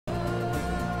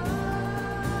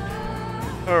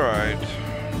Alright.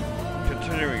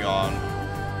 Continuing on.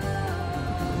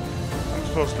 I'm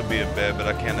supposed to be in bed, but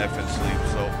I can't effing sleep,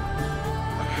 so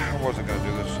I wasn't gonna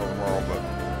do this till tomorrow, but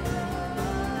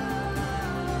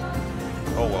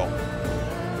oh well.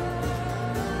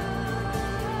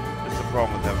 It's the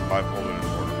problem with having bipolar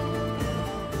disorder.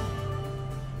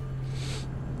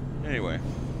 Anyway.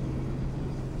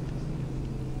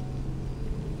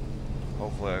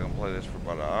 Hopefully I can play this for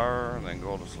about an hour and then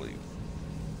go to sleep.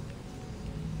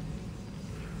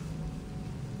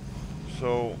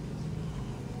 So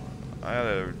I had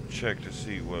to check to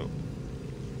see what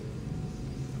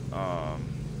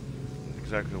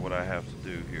exactly what I have to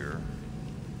do here.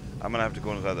 I'm gonna have to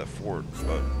go inside that fort,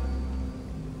 but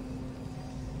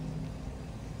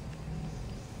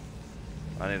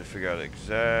I need to figure out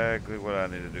exactly what I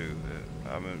need to do.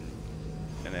 I'm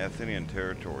in Athenian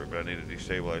territory, but I need to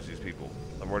destabilize these people.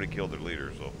 I've already killed their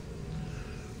leader, so.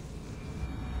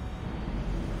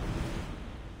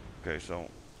 Okay, so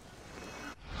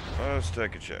let's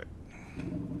take a check.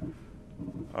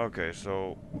 Okay,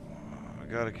 so I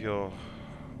gotta kill.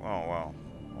 Oh wow,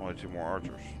 only 2 more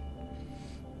archers.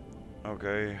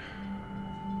 Okay.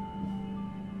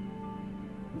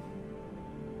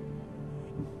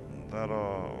 That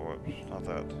whoops, not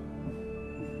that.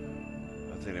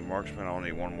 Athenian marksman. I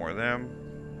only need 1 more of them.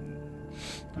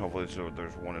 Hopefully, so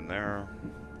there's 1 in there.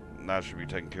 And that should be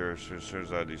taken care of as soon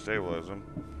as I destabilize them.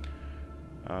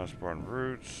 Spartan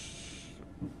roots.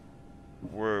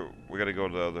 We gotta go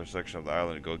to the other section of the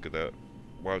island and go get that.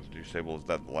 Why have to destabilize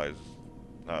that lies?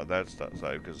 That's that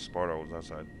side because Sparta was that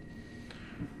side.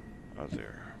 Out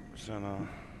there. Senna.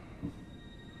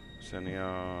 Senia.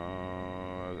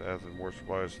 Athens war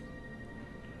supplies.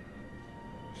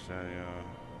 Senia.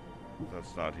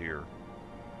 That's not here.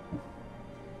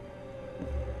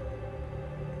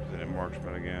 Then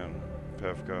marksman again.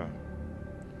 Pevka.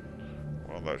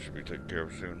 Well, that should be taken care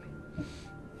of soon.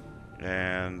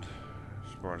 And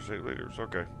Spartan state leaders.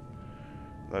 Okay.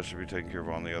 That should be taken care of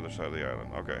on the other side of the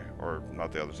island. Okay. Or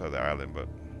not the other side of the island, but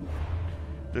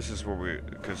this is where we.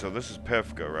 Okay, so this is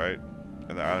Pevka, right?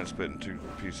 And the island's split in 2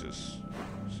 pieces.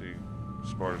 See?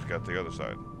 Sparta's got the other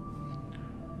side.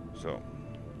 So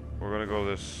we're gonna go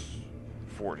this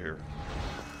fort here.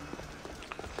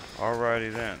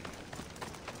 Alrighty then.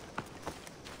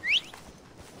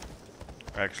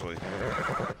 Actually,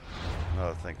 now that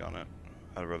I think on it,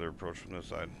 I'd rather approach from this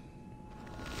side.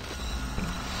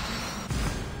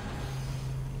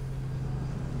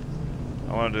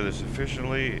 I want to do this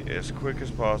efficiently, as quick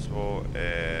as possible,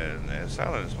 and as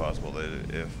silent as possible,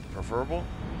 if preferable.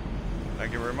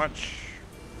 Thank you very much.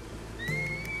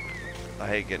 I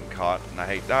hate getting caught, and I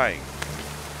hate dying. 2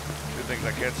 things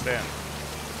I can't stand.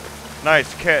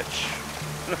 Nice catch.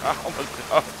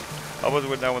 I almost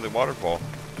went down with the waterfall.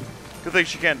 Good thing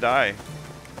she can't die.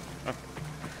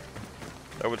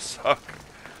 That would suck.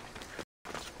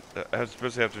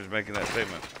 Especially after making that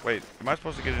statement. Wait, am I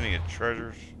supposed to get any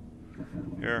treasures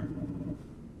here?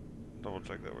 Double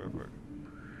check that real quick.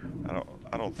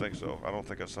 I don't think so. I don't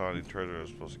think I saw any treasure I was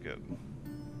supposed to get.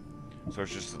 So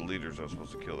it's just the leaders I was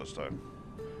supposed to kill this time.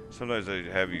 Sometimes they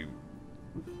have you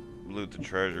loot the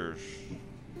treasures.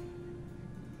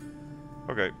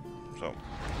 Okay, so.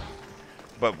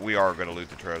 But we are going to loot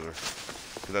the treasure.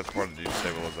 Because that's part of the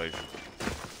destabilization.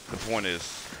 The point is,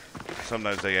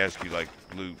 sometimes they ask you, like,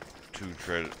 loot 2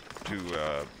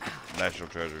 national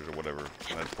treasures or whatever.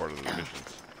 And that's part of the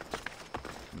missions.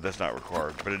 But that's not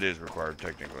required. But it is required,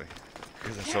 technically.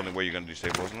 Because that's the only way you're going to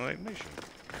destabilize another nation.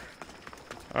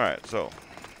 Alright, so.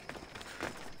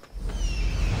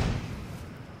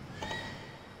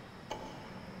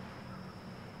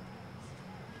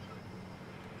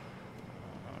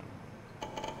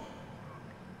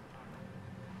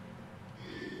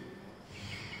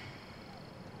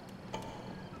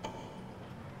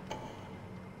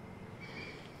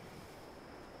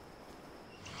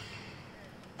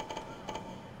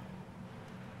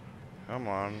 Come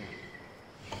on.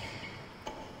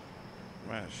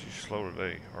 Man, she's slow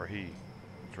today. Or he.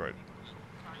 That's right.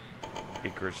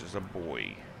 Icarus is a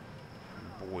boy.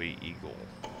 Boy eagle.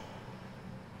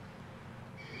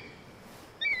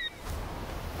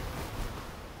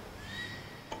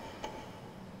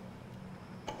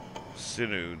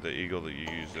 Sinu, the eagle that you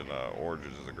used in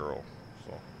Origins, is a girl.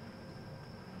 So.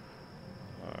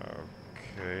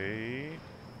 Okay.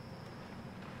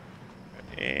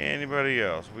 Anybody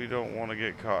else? We don't want to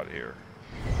get caught here.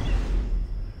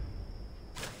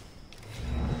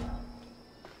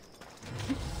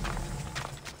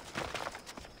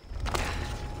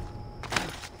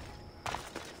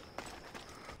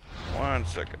 One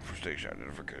second for station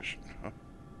identification. Huh?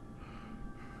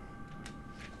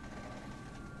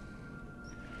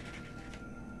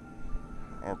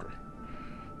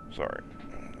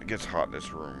 gets hot in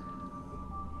this room.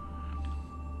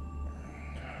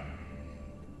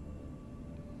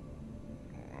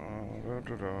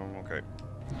 Okay.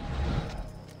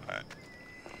 Alright.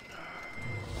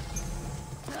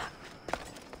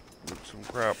 Look some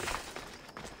crap.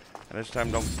 And this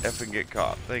time don't effing get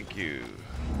caught. Thank you.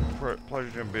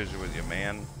 Pleasure to be busy with you,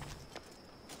 man.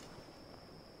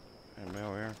 And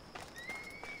mail here.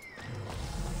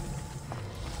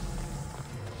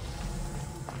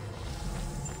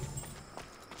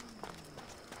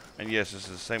 And yes, this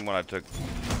is the same one I took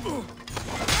earlier,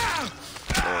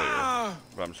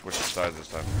 but I'm switching sides this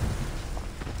time.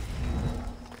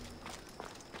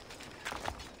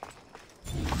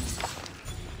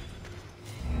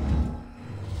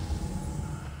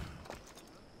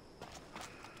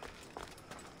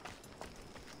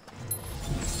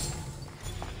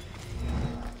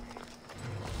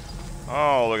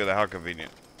 Oh, look at that, how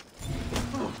convenient.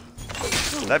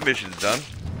 That mission's done.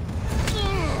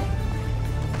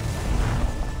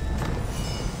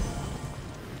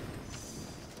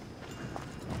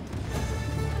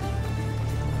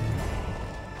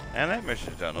 And that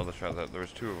mission's done. Oh, let's try that. There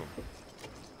was 2 of them.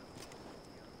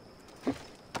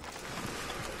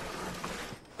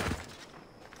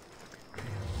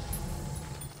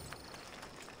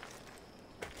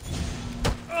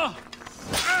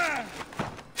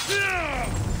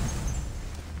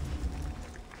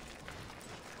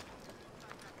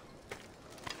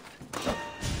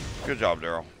 Good job,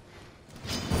 Daryl.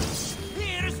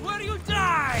 Here's where you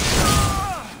die!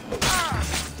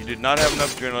 You did not have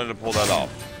enough adrenaline to pull that off.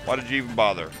 Why did you even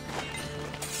bother?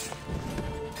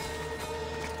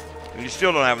 And you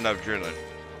still don't have enough adrenaline.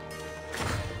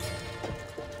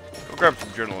 Go grab some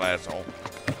adrenaline, asshole.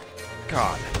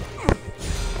 God.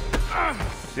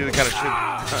 See the kind of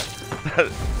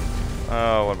shit?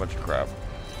 Oh, what a bunch of crap.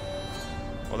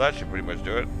 Well, that should pretty much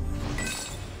do it.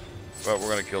 But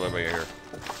we're going to kill everybody here.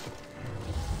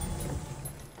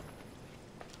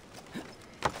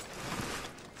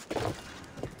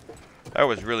 That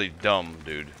was really dumb,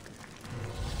 dude.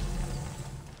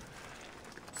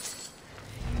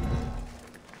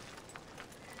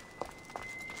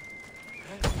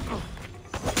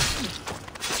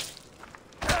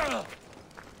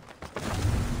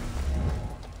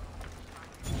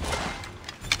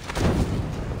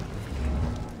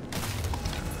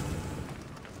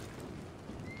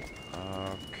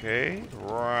 Okay,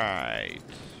 right.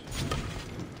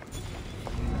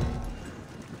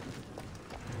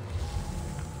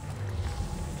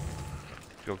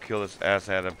 Go kill this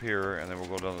asshat up here, and then we'll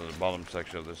go down to the bottom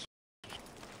section of this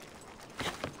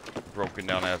broken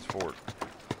down ass fort.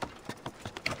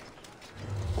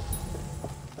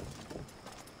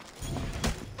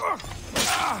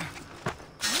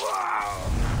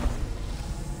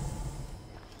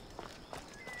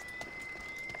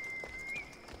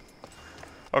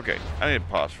 Okay, I need to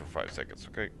pause for 5 seconds,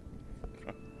 okay?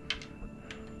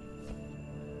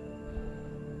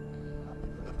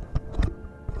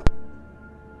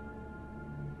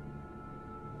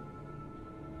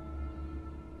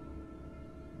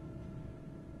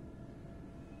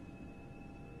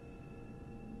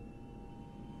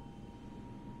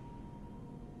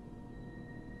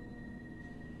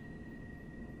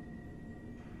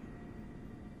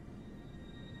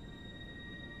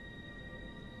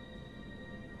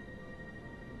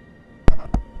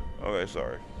 Okay,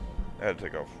 sorry. I had to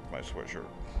take off my sweatshirt.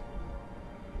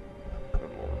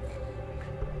 Good lord.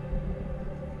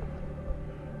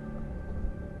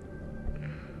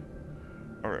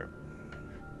 Alright.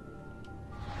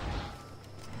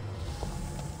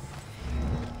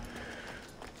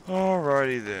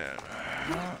 Alrighty then.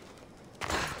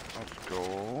 Let's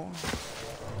go.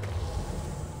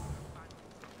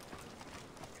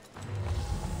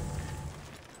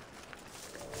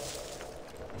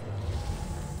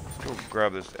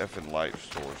 Grab this effing light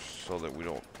source so that we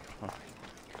don't,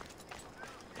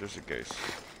 just in case.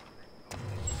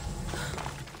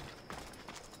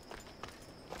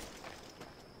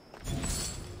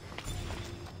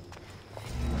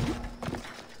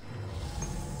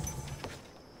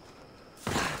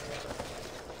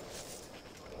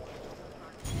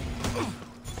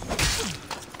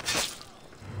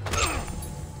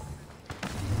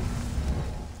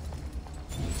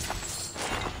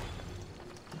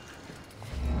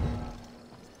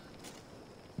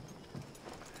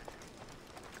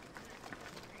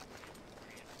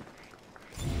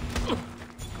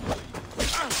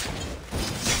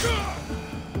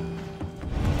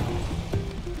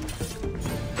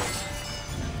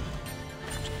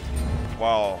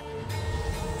 Wow.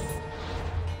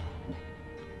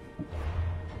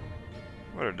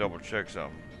 Better double check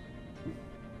something.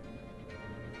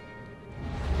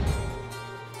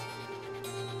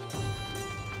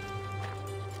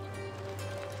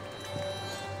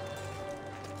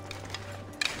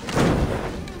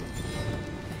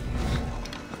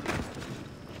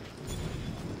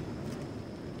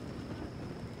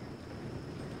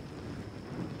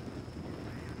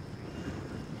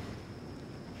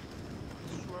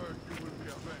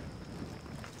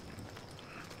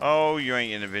 Oh, you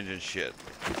ain't intervention shit.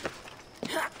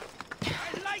 I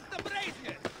like the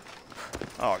brazier.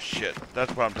 Oh shit,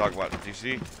 that's what I'm talking about. Do you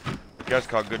see? That's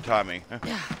called good timing.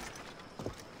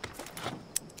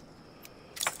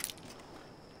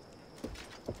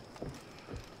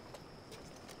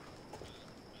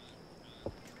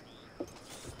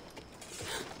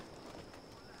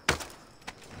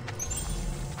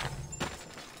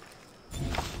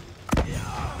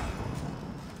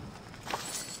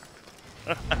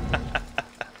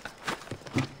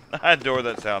 I adore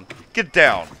that sound. Get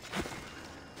down. What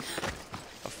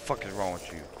the fuck is wrong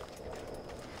with you?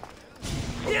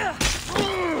 Yeah.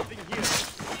 Nothing here.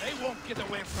 They won't get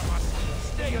away from us.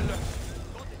 Stay alert.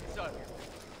 Don't deserve it.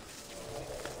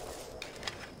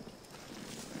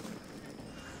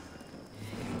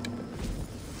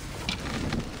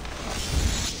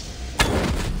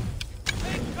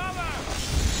 Take cover.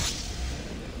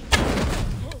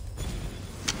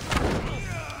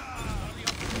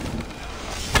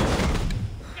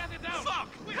 Get it down. Fuck!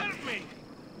 Help me.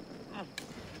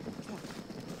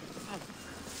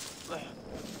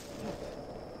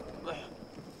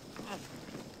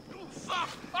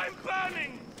 Fuck! I'm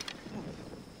burning!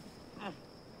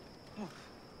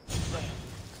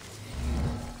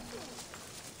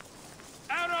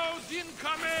 Arrows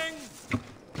incoming!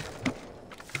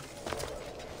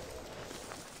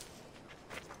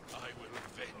 I will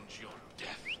avenge your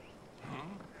death.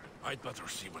 I'd better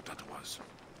see what that was.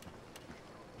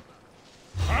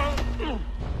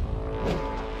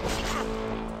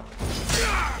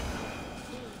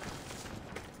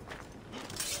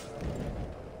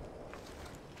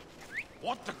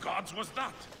 What the gods was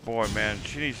that? Boy, man,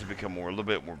 she needs to become a little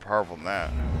bit more powerful than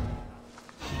that.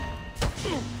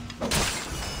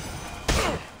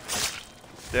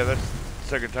 Yeah, that's the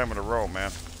second time in a row,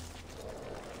 man.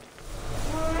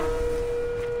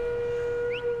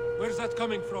 Where's that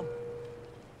coming from?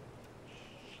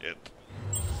 Shit.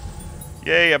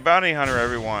 Yay, a bounty hunter,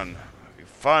 everyone.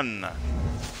 Fun.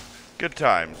 Good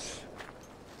times.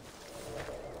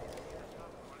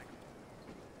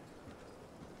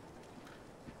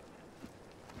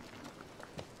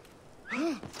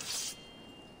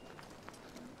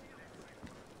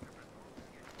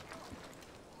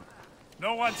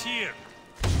 No one's here.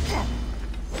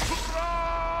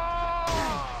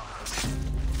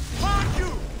 Fuck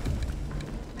you!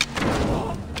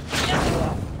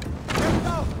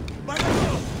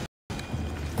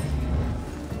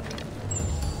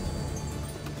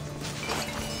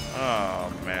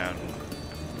 Oh, man.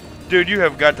 Dude, you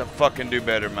have got to fucking do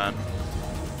better, man.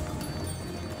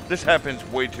 This happens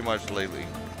way too much lately.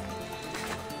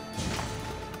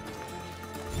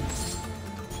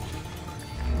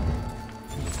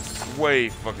 Way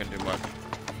fucking too much.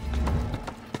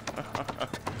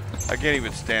 I can't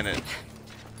even stand it.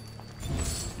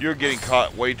 You're getting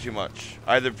caught way too much.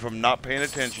 Either from not paying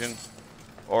attention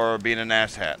or being an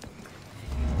asshat.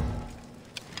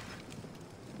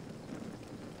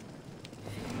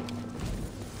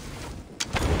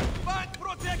 Find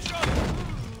protection!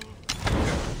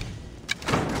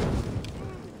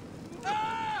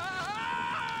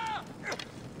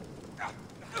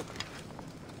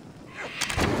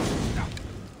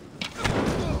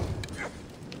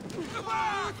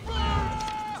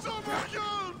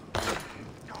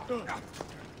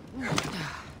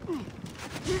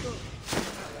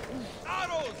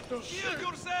 Arrows! Shield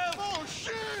yourself! Oh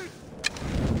shit!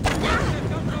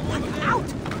 Out!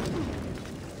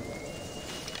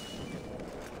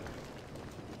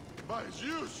 By his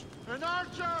use, an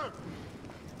archer!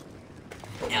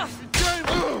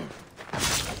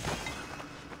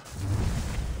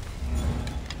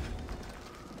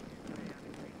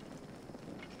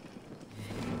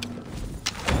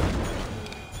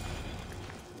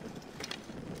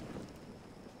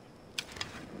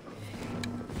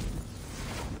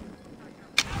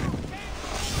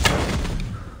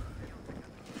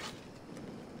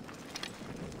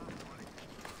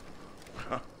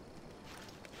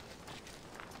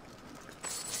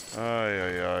 Ay,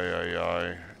 ay, ay, ay,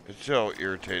 ay. It's so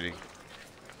irritating.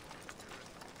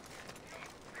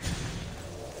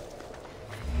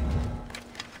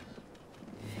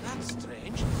 That's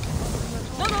strange.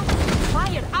 No, no!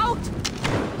 Fire! Out!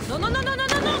 No, no, no, no, no,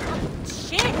 no, no!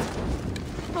 Shit!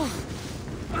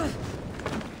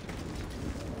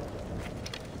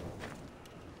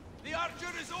 The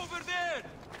archer is over there!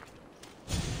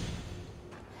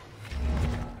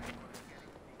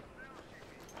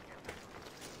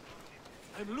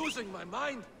 I'm losing my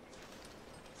mind.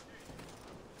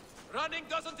 Running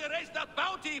doesn't erase that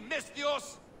bounty, Miss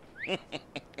Dios!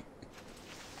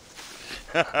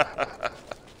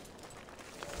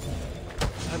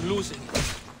 I'm losing.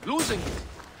 Losing it.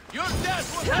 Your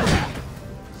death was...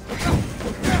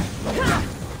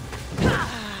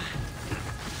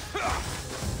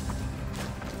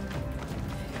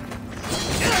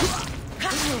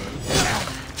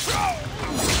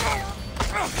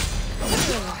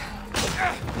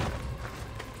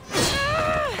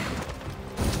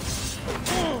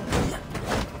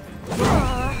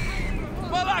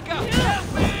 Malaka,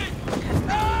 help me!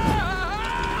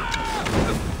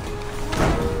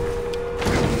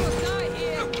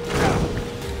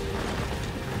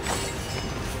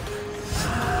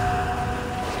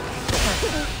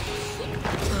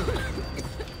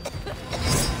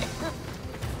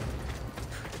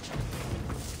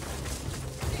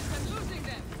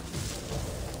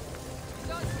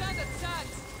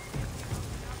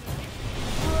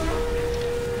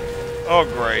 Oh,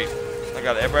 great. I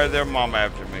got everybody and their mom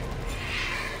after me.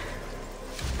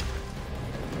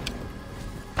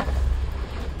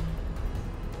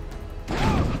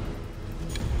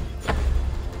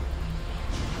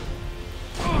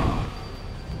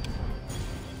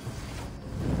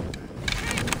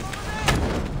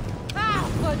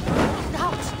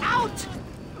 Out!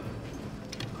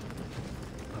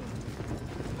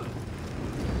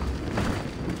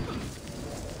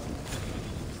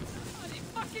 Somebody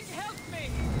fucking help me!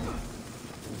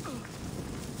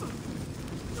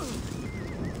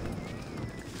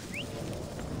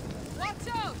 Watch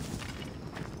out!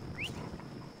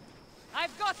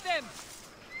 I've got them!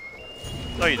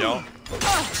 No, you don't.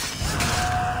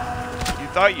 You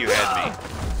thought you had me.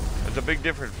 There's a big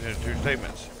difference between the two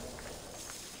statements.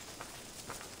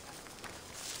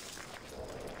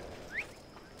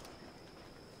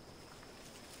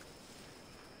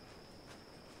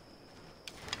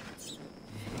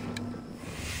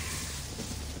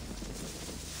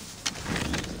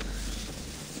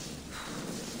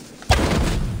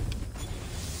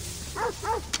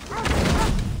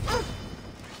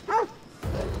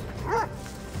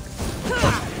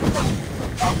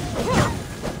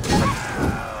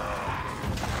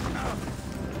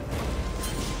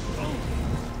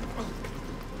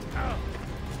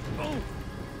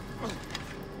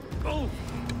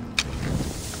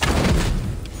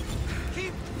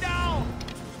 Keep down!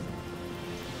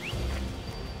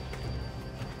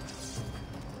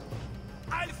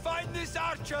 I'll find this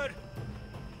archer!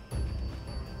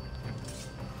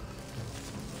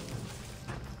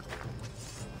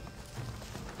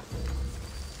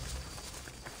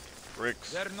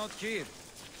 Ricks. They're not here.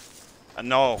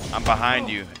 No, I'm behind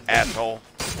you, asshole.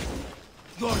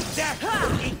 Your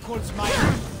death equals my...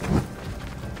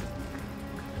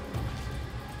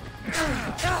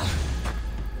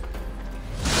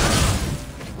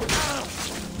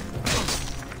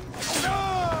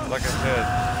 Like I said.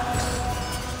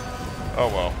 Oh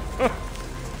well.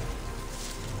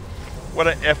 What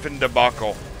an effing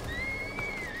debacle.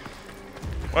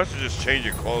 Why don't you just change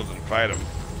your clothes and fight them?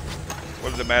 What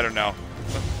does it matter now?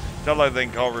 It's not like they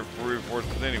can call for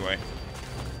reinforcements anyway.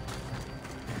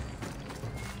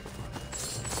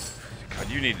 God,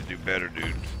 you need to do better,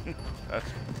 dude.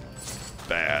 That's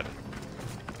bad.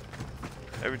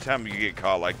 Every time you get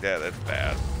caught like that, that's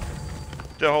bad.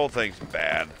 The whole thing's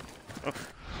bad.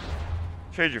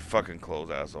 Change your fucking clothes,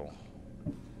 asshole.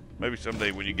 Maybe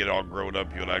someday when you get all grown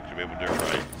up, you'll actually be able to do it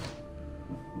right.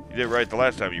 You did it right the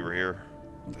last time you were here.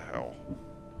 What the hell?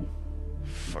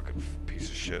 Fucking piece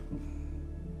of shit.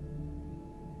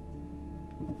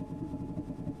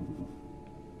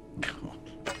 God.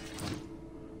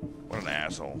 What an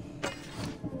asshole.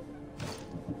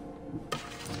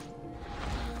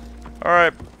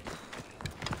 Alright.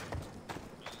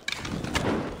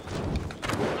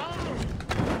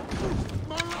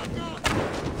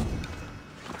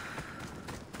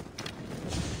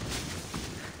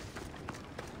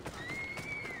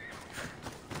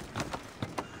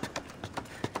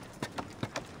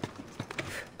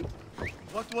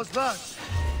 What was that?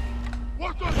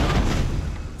 What was that?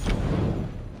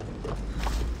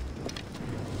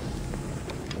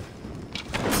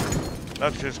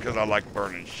 That's just because I like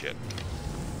burning shit.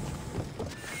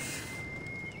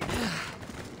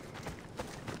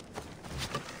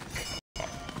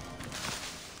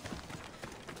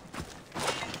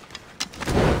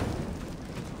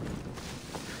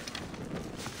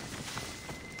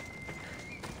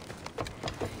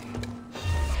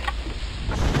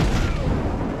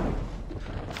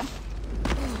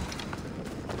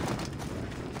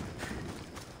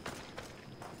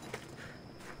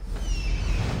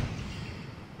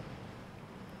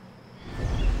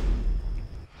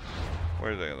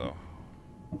 Where are they, though?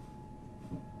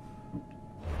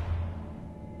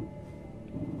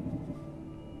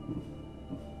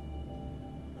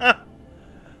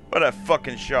 What a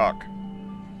fucking shock.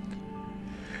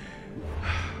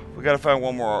 We gotta find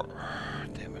one more.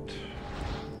 Damn it.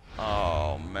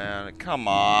 Oh, man. Come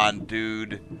on,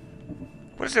 dude.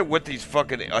 What is it with these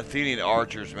fucking Athenian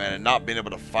archers, man, and not being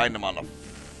able to find them on the...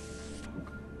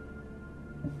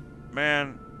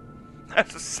 Man,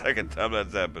 that's the second time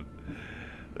that's happened.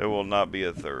 There will not be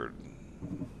a third.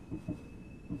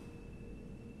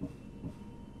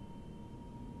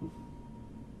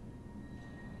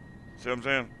 See what I'm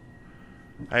saying?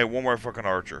 Hey, one more fucking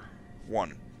archer.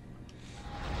 One.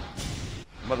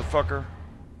 Motherfucker.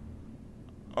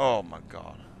 Oh my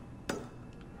god.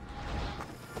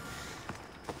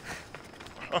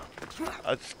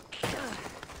 That's...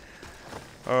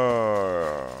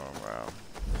 Oh, wow.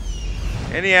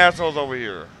 Any assholes over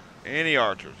here? Any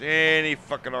archers? Any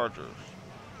fucking archers?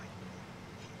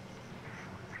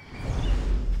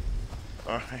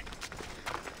 Alright.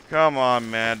 Come on,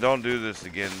 man. Don't do this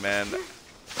again, man.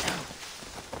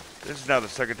 This is now the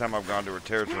second time I've gone to her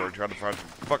territory trying to find some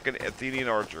fucking Athenian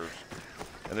archers.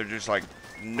 And they're just like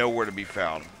nowhere to be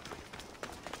found.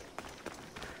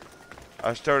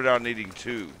 I started out needing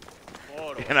 2.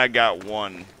 And I got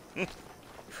 1.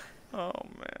 Oh,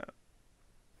 man.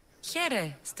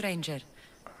 Here, stranger.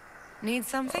 Need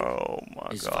something? Oh, my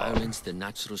Is God. violence the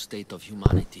natural state of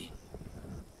humanity?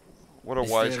 What a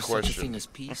Is wise there such a question. thing as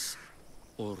peace?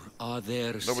 Or are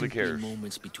there Nobody simply cares.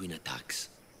 moments between attacks?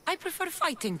 I prefer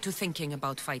fighting to thinking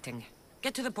about fighting.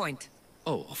 Get to the point.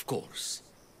 Oh, of course.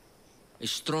 A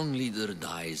strong leader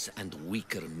dies and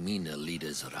weaker, meaner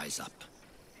leaders rise up.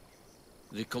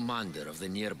 The commander of the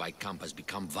nearby camp has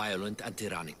become violent and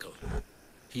tyrannical.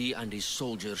 He and his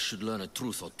soldiers should learn a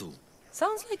truth or two.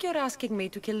 Sounds like you're asking me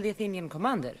to kill the Athenian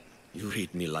commander. You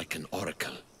read me like an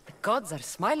oracle. The gods are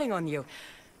smiling on you.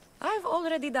 I've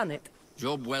already done it.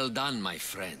 Job well done, my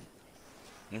friend.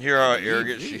 And hear how I believe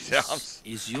arrogant she this sounds.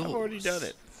 Is yours. I've already done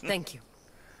it. Thank you.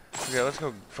 Okay, let's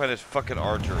go find this fucking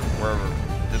archer, wherever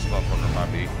this motherfucker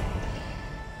might be.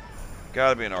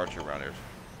 Gotta be an archer around here.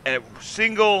 And a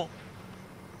single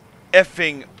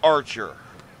effing archer.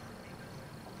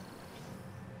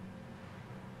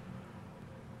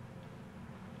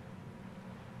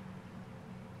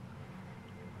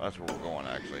 That's where we're going,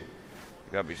 actually.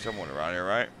 Gotta be someone around here,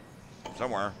 right?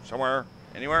 Somewhere,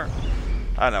 anywhere.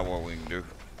 I know what we can do.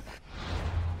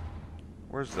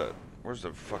 Where's the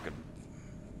fucking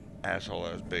asshole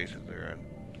ass base that they're in?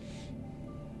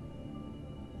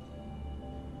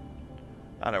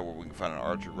 I know where we can find an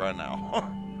archer right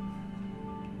now.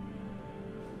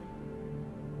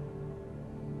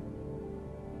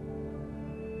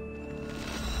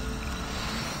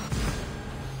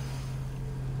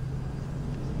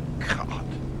 God.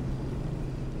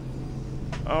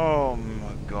 Oh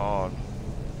my God.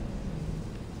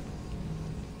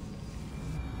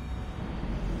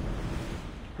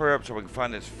 Hurry up so we can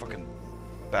find this fucking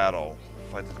battle.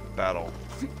 Fight this battle.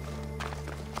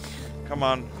 Come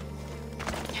on.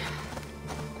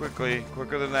 Quickly.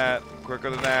 Quicker than that. Quicker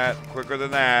than that. Quicker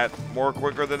than that. More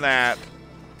quicker than that.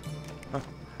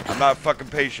 I'm not fucking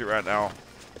patient right now.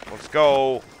 Let's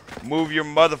go. Move your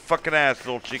motherfucking ass,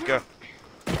 little chica.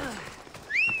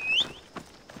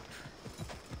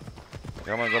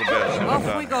 Come on, go to bed. Soon as I'm Off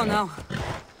done. we go now.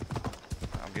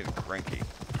 I'm getting cranky.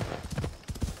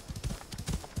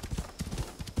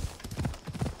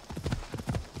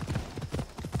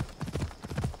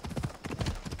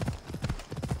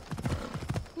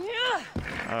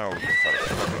 I know we're gonna fight a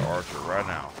fucking archer right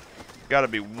now. Gotta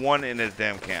be one in this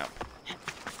damn camp.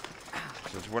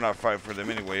 Since we're not fighting for them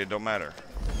anyway, it don't matter.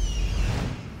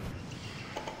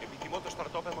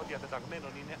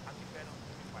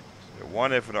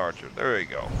 One if an archer. There you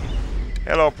go.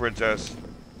 Hello, princess.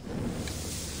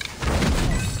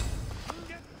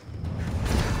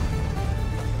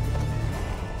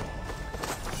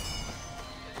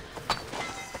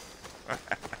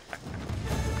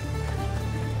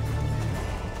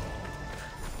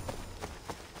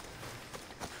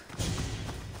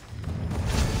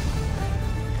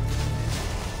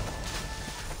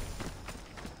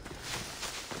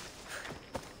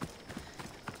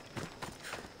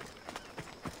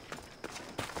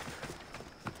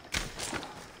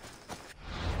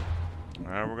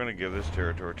 Alright, we're gonna give this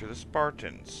territory to the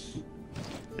Spartans.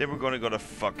 Then we're gonna go to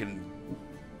fucking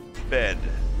bed.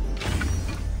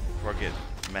 Before I get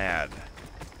mad.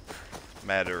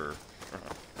 Madder.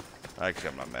 Actually,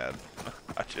 I'm not mad.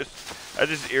 That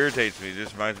just irritates me. It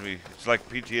just reminds me, it's like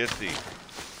PTSD.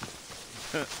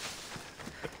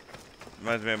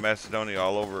 Reminds me of Macedonia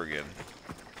all over again.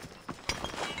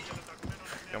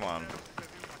 Come on.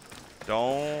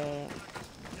 Don't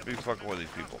be fucking with these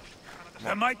people.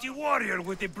 A mighty warrior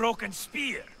with a broken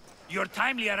spear. Your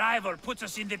timely arrival puts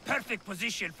us in the perfect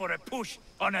position for a push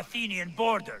on Athenian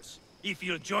borders. If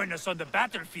you'll join us on the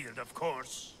battlefield, of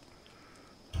course.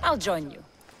 I'll join you.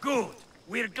 Good.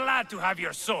 We're glad to have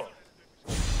your sword.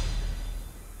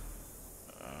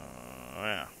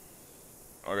 Yeah.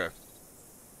 Okay.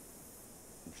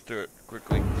 Let's do it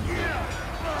quickly.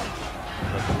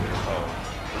 Oh.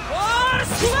 For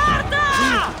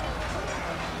Sparta!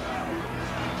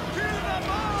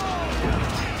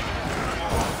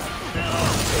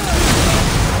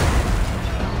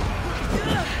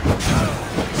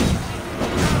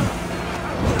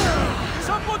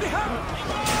 Somebody help!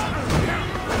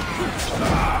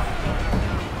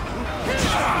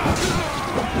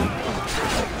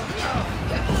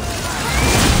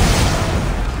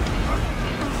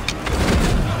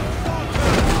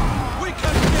 We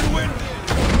can't get wind!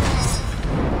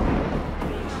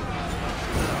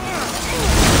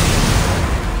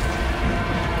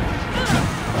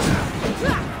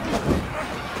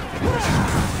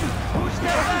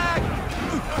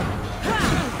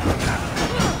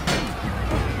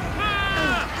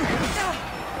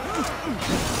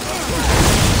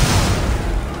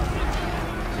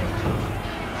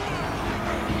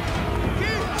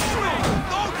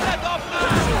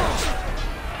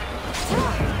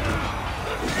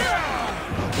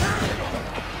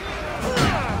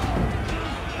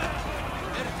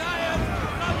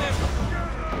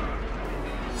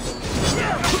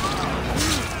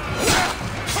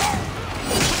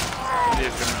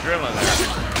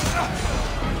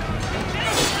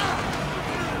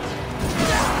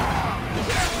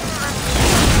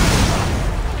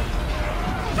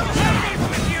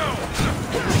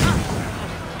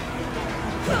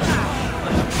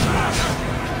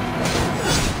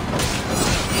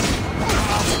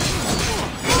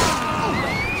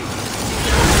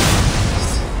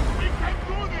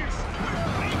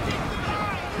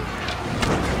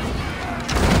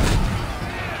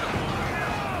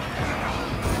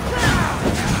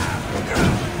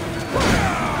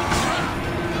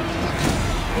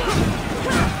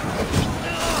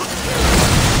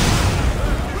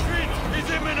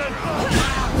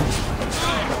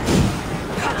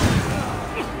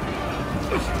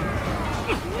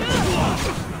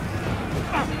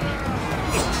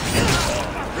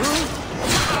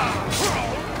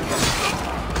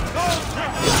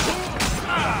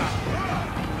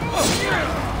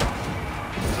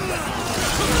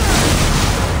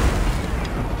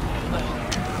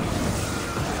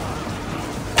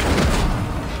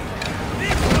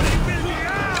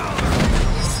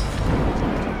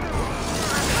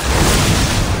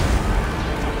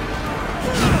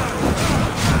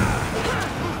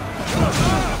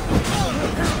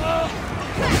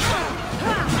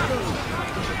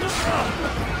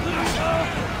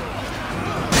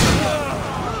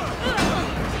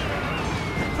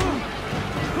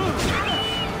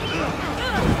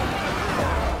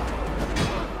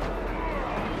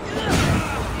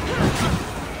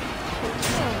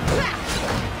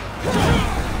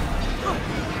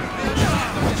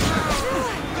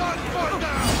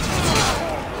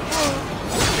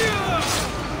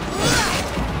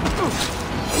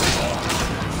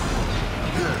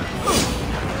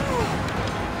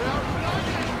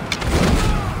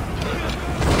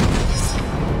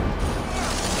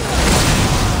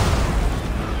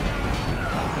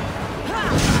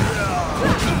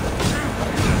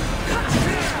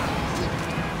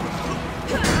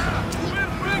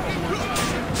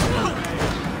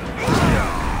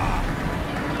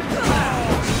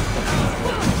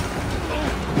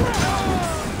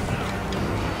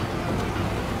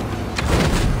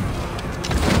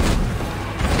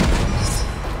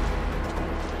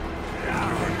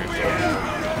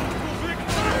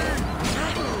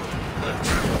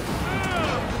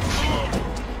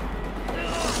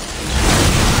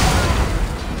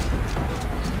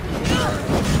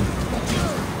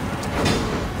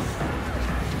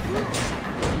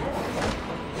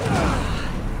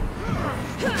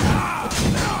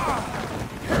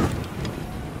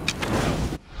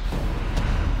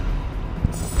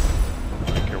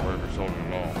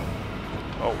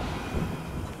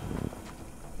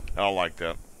 I don't like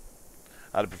that.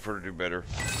 I'd prefer to do better.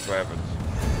 That's what happens.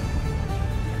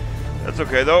 That's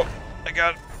okay though. I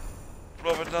got a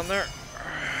little bit done there.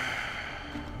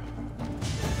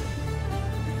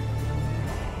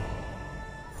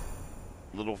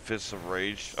 Little Fists of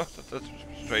Rage. Oh, that's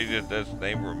straight in this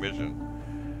name for a mission.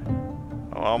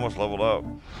 Oh, I almost leveled up.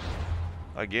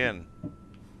 Again.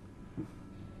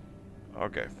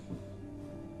 Okay.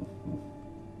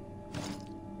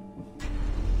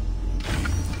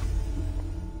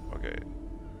 Okay.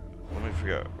 Let me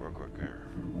forget real quick here.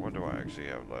 What do I actually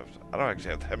have left? I don't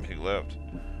actually have that many left.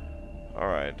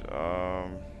 Alright,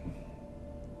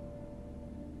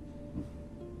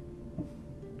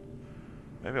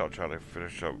 maybe I'll try to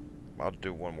finish up. I'll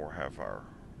do one more half hour.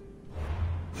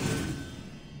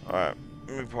 Alright,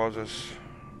 let me pause this.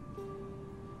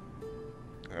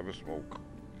 Have a smoke.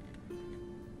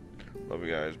 Love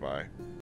you guys, bye.